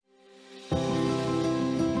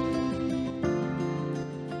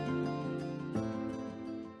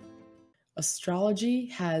Astrology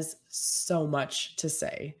has so much to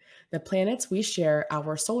say. The planets we share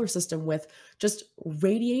our solar system with just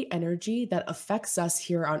radiate energy that affects us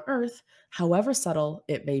here on Earth, however subtle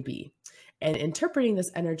it may be. And interpreting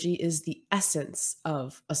this energy is the essence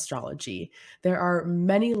of astrology. There are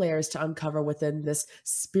many layers to uncover within this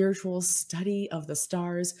spiritual study of the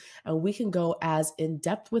stars, and we can go as in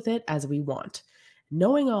depth with it as we want.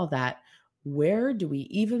 Knowing all that, where do we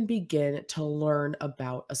even begin to learn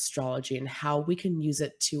about astrology and how we can use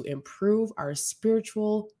it to improve our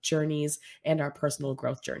spiritual journeys and our personal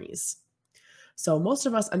growth journeys? So, most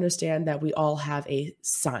of us understand that we all have a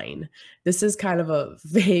sign. This is kind of a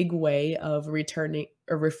vague way of returning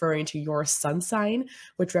or referring to your sun sign,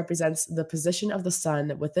 which represents the position of the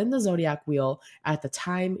sun within the zodiac wheel at the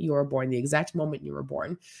time you were born, the exact moment you were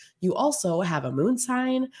born. You also have a moon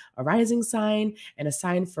sign, a rising sign, and a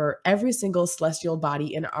sign for every single celestial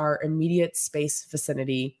body in our immediate space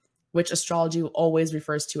vicinity, which astrology always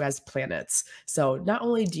refers to as planets. So not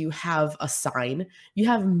only do you have a sign, you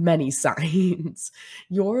have many signs.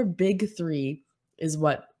 Your big three is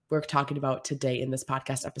what we're talking about today in this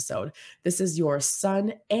podcast episode. This is your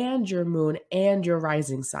sun and your moon and your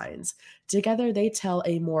rising signs. Together, they tell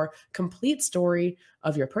a more complete story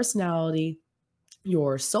of your personality,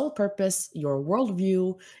 your soul purpose, your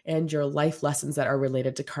worldview, and your life lessons that are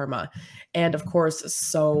related to karma. And of course,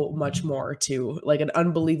 so much more too, like an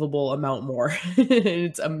unbelievable amount more.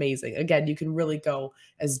 It's amazing. Again, you can really go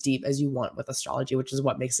as deep as you want with astrology, which is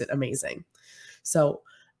what makes it amazing. So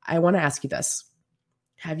I want to ask you this.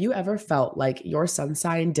 Have you ever felt like your sun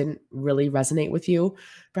sign didn't really resonate with you?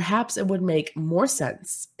 Perhaps it would make more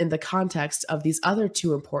sense in the context of these other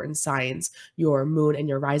two important signs, your moon and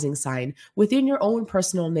your rising sign, within your own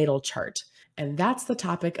personal natal chart. And that's the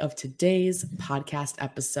topic of today's podcast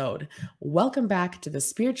episode. Welcome back to the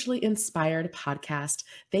Spiritually Inspired Podcast.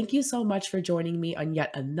 Thank you so much for joining me on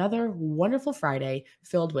yet another wonderful Friday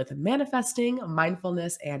filled with manifesting,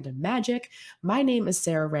 mindfulness, and magic. My name is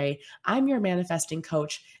Sarah Ray. I'm your manifesting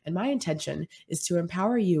coach, and my intention is to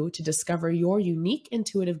empower you to discover your unique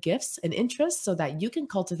intuitive gifts and interests so that you can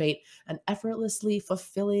cultivate an effortlessly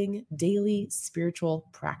fulfilling daily spiritual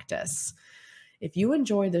practice. If you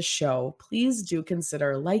enjoy this show, please do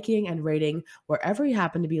consider liking and rating wherever you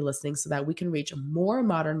happen to be listening so that we can reach more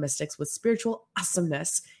modern mystics with spiritual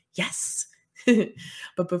awesomeness. Yes.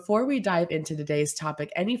 But before we dive into today's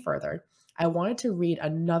topic any further, I wanted to read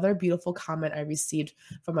another beautiful comment I received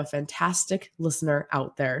from a fantastic listener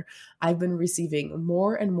out there. I've been receiving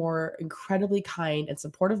more and more incredibly kind and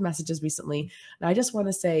supportive messages recently, and I just want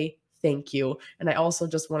to say thank you. And I also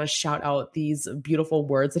just want to shout out these beautiful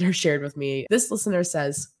words that are shared with me. This listener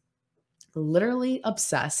says, literally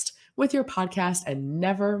obsessed with your podcast and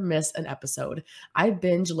never miss an episode. I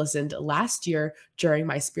binge listened last year during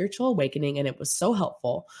my spiritual awakening and it was so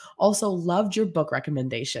helpful. Also loved your book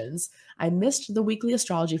recommendations. I missed the weekly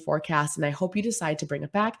astrology forecast and I hope you decide to bring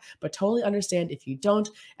it back, but totally understand if you don't,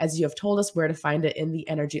 as you have told us where to find it in the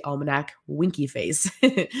Energy Almanac. Winky face.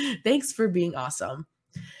 Thanks for being awesome.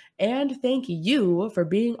 And thank you for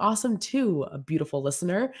being awesome too, a beautiful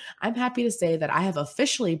listener. I'm happy to say that I have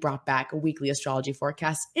officially brought back a weekly astrology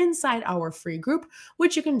forecast inside our free group,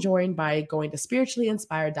 which you can join by going to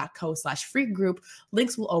spirituallyinspired.co/free group.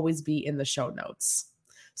 Links will always be in the show notes.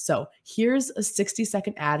 So here's a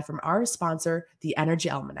 60-second ad from our sponsor, the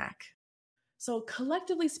Energy Almanac. So,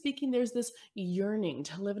 collectively speaking, there's this yearning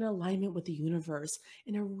to live in alignment with the universe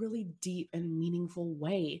in a really deep and meaningful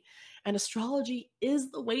way. And astrology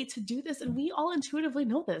is the way to do this. And we all intuitively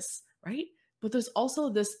know this, right? But there's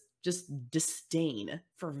also this just disdain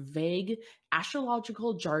for vague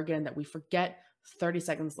astrological jargon that we forget 30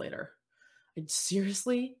 seconds later. I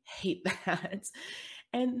seriously hate that.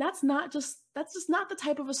 And that's just not the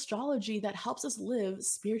type of astrology that helps us live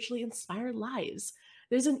spiritually inspired lives.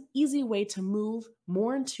 There's an easy way to move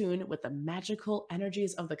more in tune with the magical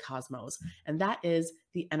energies of the cosmos, and that is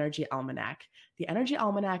the Energy Almanac. The Energy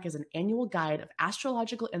Almanac is an annual guide of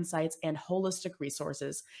astrological insights and holistic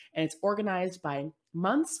resources, and it's organized by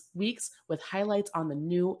months, weeks, with highlights on the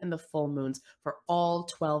new and the full moons for all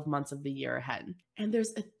 12 months of the year ahead. And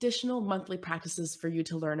there's additional monthly practices for you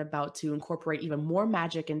to learn about to incorporate even more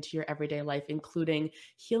magic into your everyday life, including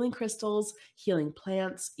healing crystals, healing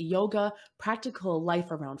plants, yoga, practical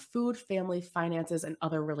life around food, family, finances, and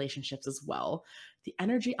other relationships as well. The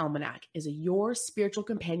Energy Almanac is your spiritual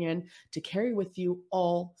companion to carry with you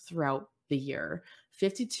all throughout the year.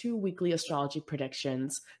 52 weekly astrology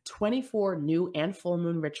predictions, 24 new and full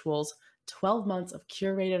moon rituals, 12 months of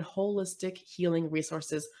curated holistic healing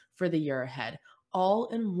resources for the year ahead. all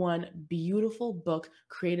in one beautiful book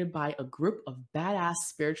created by a group of badass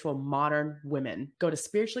spiritual modern women. Go to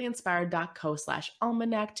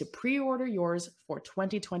spirituallyinspired.co/almanac to pre-order yours for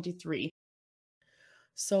 2023.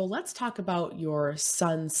 So let's talk about your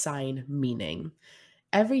sun sign meaning.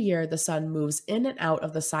 Every year, the sun moves in and out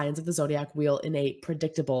of the signs of the zodiac wheel in a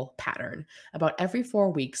predictable pattern. About every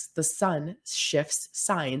 4 weeks, the sun shifts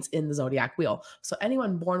signs in the zodiac wheel. So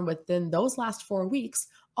anyone born within those last 4 weeks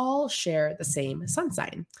all share the same sun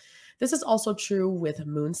sign. This is also true with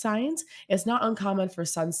moon signs. It's not uncommon for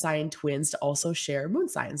sun sign twins to also share moon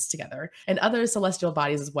signs together. And other celestial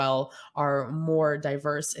bodies as well are more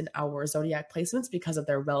diverse in our zodiac placements because of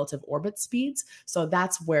their relative orbit speeds. So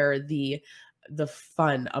that's where the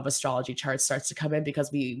fun of astrology charts starts to come in,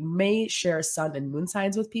 because we may share sun and moon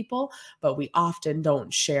signs with people, but we often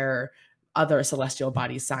don't share other celestial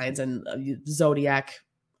body signs and zodiac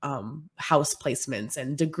house placements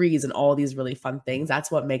and degrees and all these really fun things. That's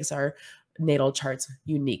what makes our natal charts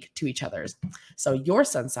unique to each other's. So your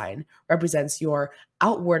sun sign represents your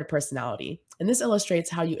outward personality, and this illustrates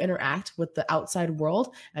how you interact with the outside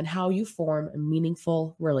world and how you form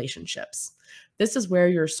meaningful relationships. This is where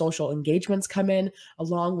your social engagements come in,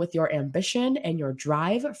 along with your ambition and your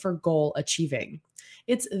drive for goal achieving.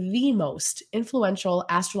 It's the most influential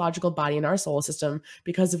astrological body in our solar system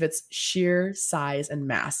because of its sheer size and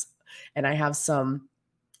mass. And I have some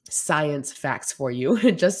science facts for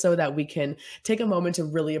you just so that we can take a moment to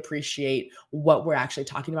really appreciate what we're actually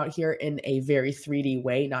talking about here in a very 3D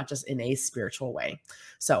way, not just in a spiritual way.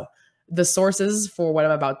 So, the sources for what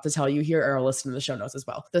I'm about to tell you here are listed in the show notes as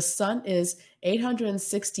well. The sun is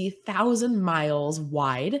 860,000 miles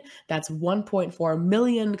wide. That's 1.4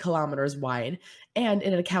 million kilometers wide. And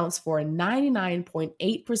it accounts for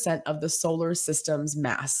 99.8% of the solar system's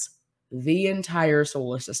mass. The entire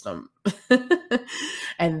solar system.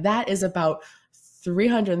 And that is about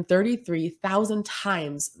 333,000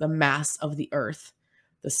 times the mass of the Earth.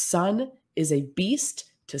 The sun is a beast,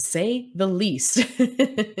 to say the least.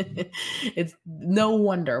 It's no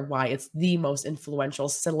wonder why it's the most influential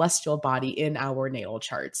celestial body in our natal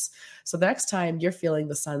charts. So the next time you're feeling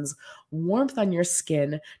the sun's warmth on your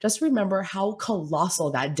skin, just remember how colossal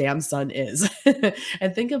that damn sun is.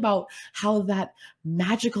 And think about how that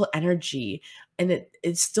magical energy, and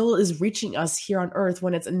it still is reaching us here on Earth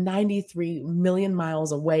when it's 93 million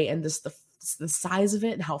miles away, and the size of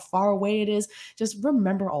it and how far away it is. Just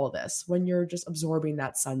remember all of this when you're just absorbing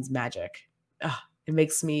that sun's magic. Ugh, it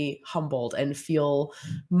makes me humbled and feel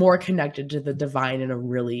more connected to the divine in a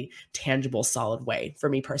really tangible, solid way, for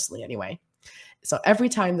me personally, anyway. So every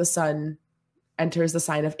time the sun enters the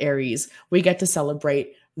sign of Aries, we get to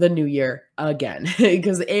celebrate the new year again,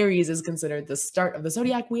 because Aries is considered the start of the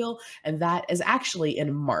zodiac wheel, and that is actually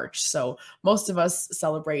in March. So most of us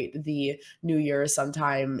celebrate the new year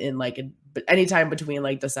sometime in anytime between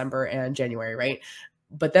like December and January, right?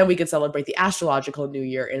 But then we could celebrate the astrological new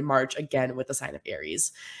year in March again with the sign of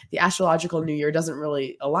Aries. The astrological new year doesn't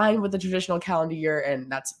really align with the traditional calendar year, and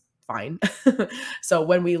that's fine. So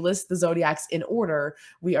when we list the zodiacs in order,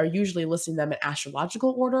 we are usually listing them in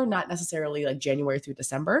astrological order, not necessarily like January through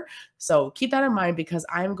December. So keep that in mind, because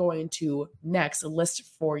I'm going to next list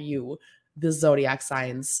for you the zodiac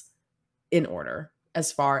signs in order as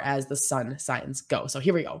far as the sun signs go. So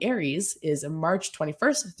here we go. Aries is March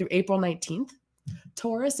 21st through April 19th.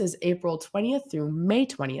 Taurus is April 20th through May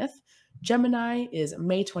 20th. Gemini is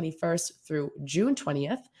May 21st through June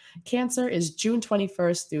 20th. Cancer is June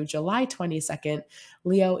 21st through July 22nd.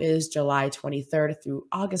 Leo is July 23rd through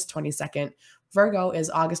August 22nd. Virgo is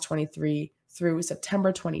August 23 through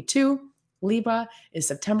September 22. Libra is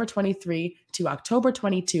September 23 to October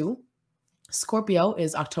 22. Scorpio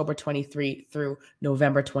is October 23 through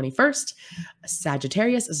November 21st.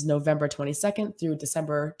 Sagittarius is November 22nd through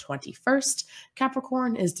December 21st.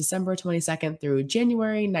 Capricorn is December 22nd through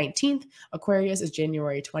January 19th. Aquarius is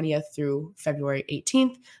January 20th through February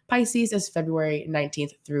 18th. Pisces is February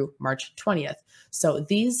 19th through March 20th. So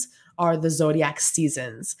these are the zodiac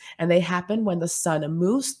seasons, and they happen when the sun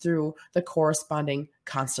moves through the corresponding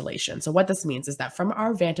constellation. So what this means is that from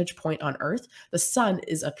our vantage point on Earth, the sun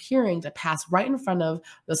is appearing to pass right in front of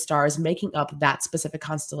the stars making up that specific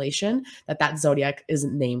constellation that zodiac is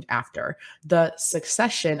named after. The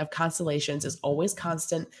succession of constellations is always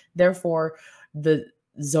constant. Therefore, the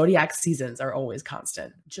zodiac seasons are always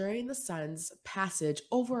constant. During the sun's passage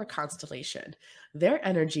over a constellation, their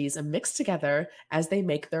energies mix together as they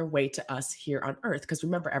make their way to us here on Earth. Because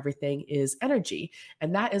remember, everything is energy.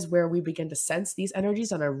 And that is where we begin to sense these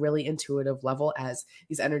energies on a really intuitive level, as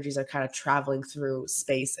these energies are kind of traveling through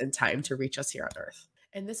space and time to reach us here on Earth.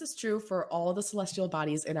 And this is true for all the celestial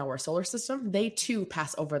bodies in our solar system. They too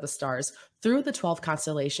pass over the stars through the 12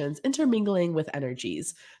 constellations, intermingling with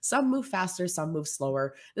energies. Some move faster, some move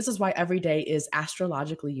slower. This is why every day is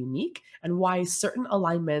astrologically unique and why certain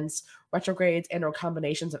alignments, retrogrades, and or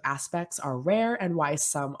combinations of aspects are rare and why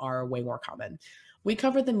some are way more common. We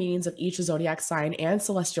covered the meanings of each zodiac sign and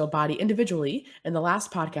celestial body individually in the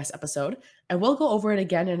last podcast episode, and we'll go over it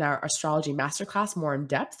again in our astrology masterclass more in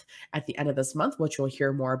depth at the end of this month, which you'll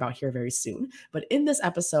hear more about here very soon. But in this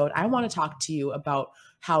episode, I want to talk to you about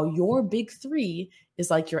how your big three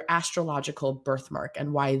is like your astrological birthmark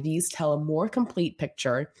and why these tell a more complete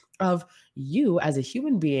picture of you as a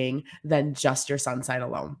human being than just your sun sign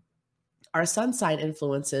alone. Our sun sign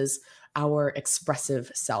influences our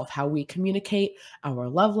expressive self, how we communicate, our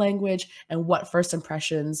love language, and what first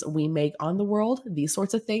impressions we make on the world, these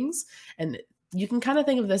sorts of things. And you can kind of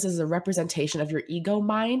think of this as a representation of your ego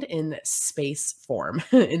mind in space form,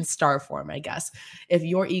 in star form, I guess. If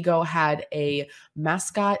your ego had a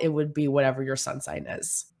mascot, it would be whatever your sun sign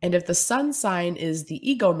is. And if the sun sign is the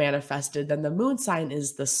ego manifested, then the moon sign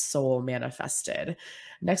is the soul manifested.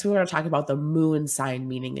 Next, we're going to talk about the moon sign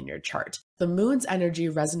meaning in your chart. The moon's energy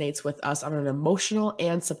resonates with us on an emotional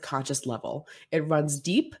and subconscious level. It runs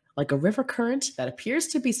deep, like a river current that appears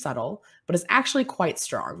to be subtle, but is actually quite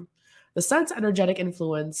strong. The sun's energetic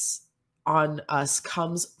influence on us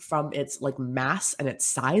comes from its like mass and its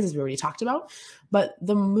size, as we already talked about. But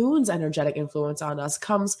the moon's energetic influence on us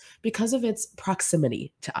comes because of its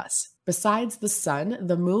proximity to us. Besides the sun,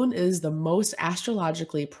 the moon is the most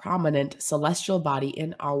astrologically prominent celestial body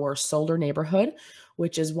in our solar neighborhood,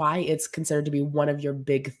 which is why it's considered to be one of your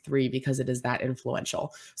big three because it is that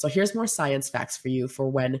influential. So here's more science facts for you for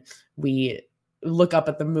when we look up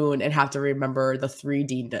at the moon and have to remember the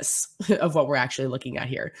 3D-ness of what we're actually looking at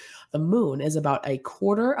here. The moon is about a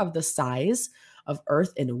quarter of the size of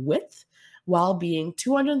Earth in width, while being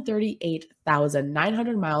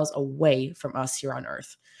 238,900 miles away from us here on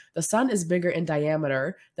Earth. The sun is bigger in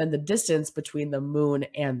diameter than the distance between the moon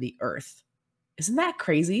and the Earth. Isn't that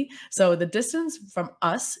crazy? So the distance from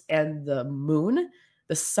us and the moon,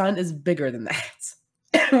 the sun is bigger than that.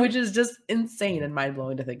 Which is just insane and mind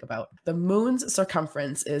blowing to think about. The moon's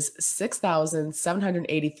circumference is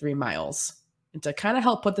 6,783 miles. And to kind of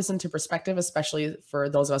help put this into perspective, especially for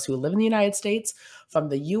those of us who live in the United States, from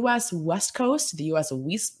the US West Coast to the US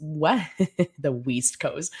East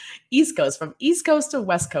Coast, from East Coast to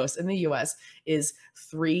West Coast in the US is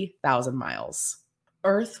 3,000 miles.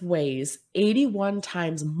 Earth weighs 81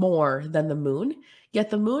 times more than the moon, yet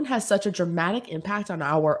the moon has such a dramatic impact on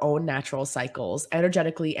our own natural cycles,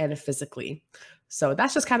 energetically and physically. So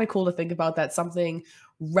that's just kind of cool to think about that something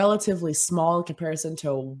relatively small in comparison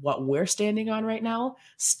to what we're standing on right now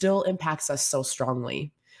still impacts us so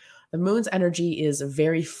strongly. The moon's energy is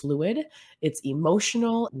very fluid, it's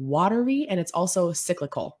emotional, watery, and it's also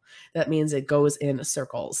cyclical. That means it goes in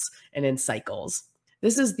circles and in cycles.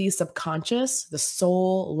 This is the subconscious, the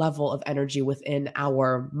soul level of energy within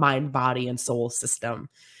our mind, body, and soul system.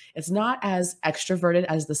 It's not as extroverted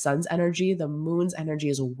as the sun's energy. The moon's energy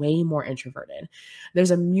is way more introverted. There's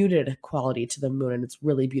a muted quality to the moon, and it's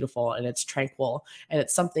really beautiful and it's tranquil and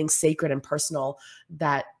it's something sacred and personal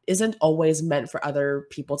that isn't always meant for other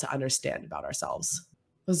people to understand about ourselves.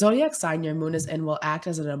 The zodiac sign your moon is in will act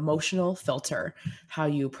as an emotional filter. How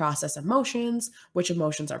you process emotions, which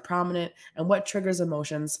emotions are prominent, and what triggers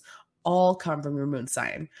emotions all come from your moon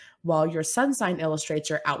sign. While your sun sign illustrates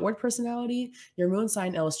your outward personality, your moon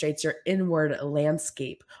sign illustrates your inward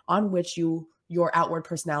landscape on which your outward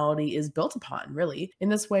personality is built upon, really. In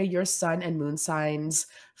this way, your sun and moon signs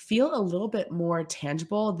feel a little bit more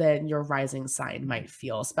tangible than your rising sign might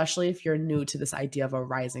feel, especially if you're new to this idea of a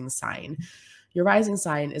rising sign. Your rising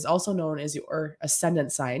sign is also known as your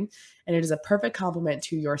ascendant sign, and it is a perfect complement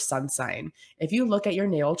to your sun sign. If you look at your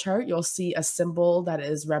natal chart, you'll see a symbol that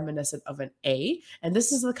is reminiscent of an A, and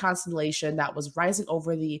this is the constellation that was rising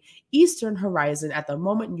over the eastern horizon at the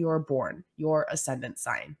moment you were born, your ascendant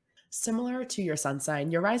sign. Similar to your sun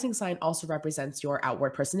sign, your rising sign also represents your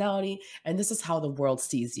outward personality, and this is how the world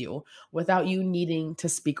sees you without you needing to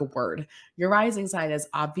speak a word. Your rising sign is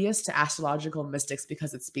obvious to astrological mystics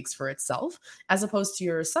because it speaks for itself, as opposed to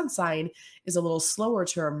your sun sign is a little slower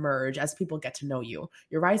to emerge as people get to know you.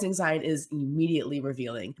 Your rising sign is immediately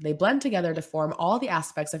revealing. They blend together to form all the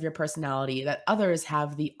aspects of your personality that others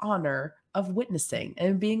have the honor of witnessing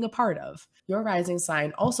and being a part of. Your rising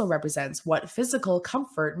sign also represents what physical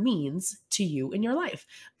comfort means to you in your life.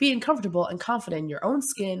 Being comfortable and confident in your own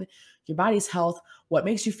skin, your body's health, what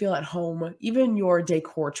makes you feel at home, even your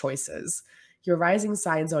decor choices. Your rising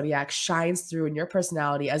sign zodiac shines through in your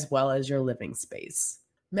personality as well as your living space.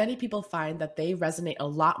 Many people find that they resonate a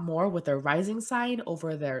lot more with their rising sign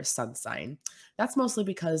over their sun sign. That's mostly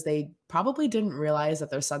because they probably didn't realize that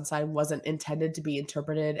their sun sign wasn't intended to be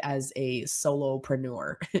interpreted as a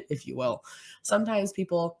solopreneur, if you will. Sometimes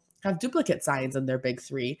people have duplicate signs in their big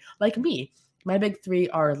three, like me. My big three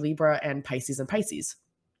are Libra and Pisces and Pisces.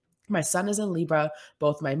 My sun is in Libra,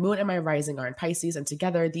 both my moon and my rising are in Pisces, and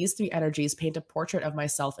together these three energies paint a portrait of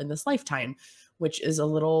myself in this lifetime, which is a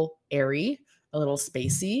little airy, a little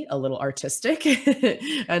spacey, a little artistic,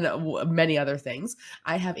 and many other things.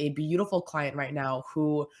 I have a beautiful client right now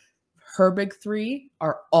who her big three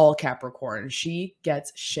are all Capricorn. She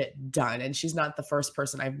gets shit done. And she's not the first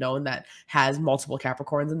person I've known that has multiple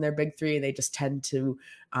Capricorns in their big three. They just tend to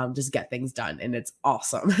just get things done. And it's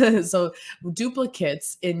awesome. So,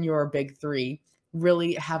 duplicates in your big three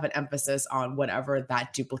really have an emphasis on whatever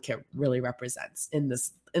that duplicate really represents in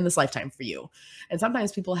this lifetime for you. And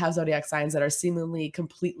sometimes people have zodiac signs that are seemingly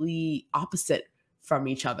completely opposite from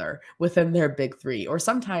each other within their big three. Or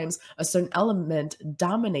sometimes a certain element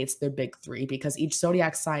dominates their big three because each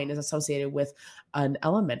zodiac sign is associated with an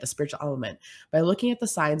element, a spiritual element. By looking at the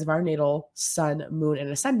signs of our natal sun, moon, and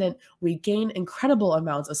ascendant, we gain incredible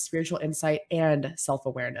amounts of spiritual insight and self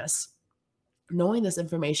awareness. Knowing this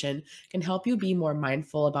information can help you be more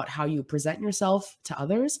mindful about how you present yourself to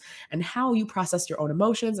others and how you process your own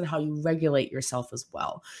emotions and how you regulate yourself as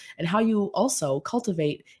well, and how you also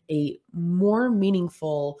cultivate a more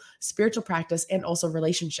meaningful spiritual practice and also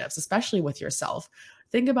relationships, especially with yourself.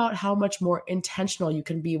 Think about how much more intentional you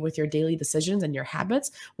can be with your daily decisions and your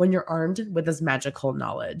habits when you're armed with this magical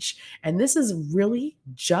knowledge. And this is really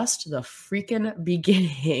just the freaking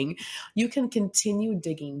beginning. You can continue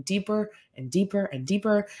digging deeper and deeper and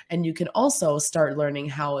deeper. And you can also start learning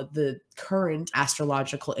how the current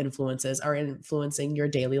astrological influences are influencing your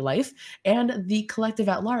daily life and the collective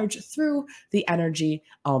at large through the Energy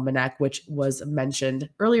Almanac, which was mentioned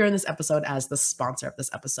earlier in this episode as the sponsor of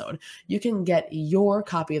this episode. You can get your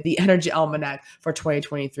copy of the Energy Almanac for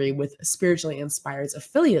 2023 with Spiritually Inspired's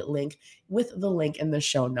affiliate link with the link in the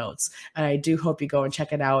show notes. And I do hope you go and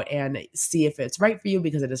check it out and see if it's right for you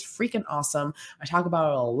because it is freaking awesome. I talk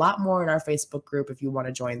about it a lot more in our Facebook group if you want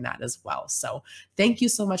to join that as well. So thank you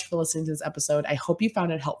so much for listening to this episode. I hope you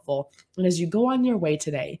found it helpful. And as you go on your way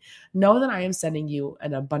today, know that I am sending you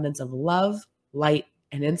an abundance of love, light,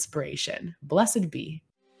 and inspiration. Blessed be.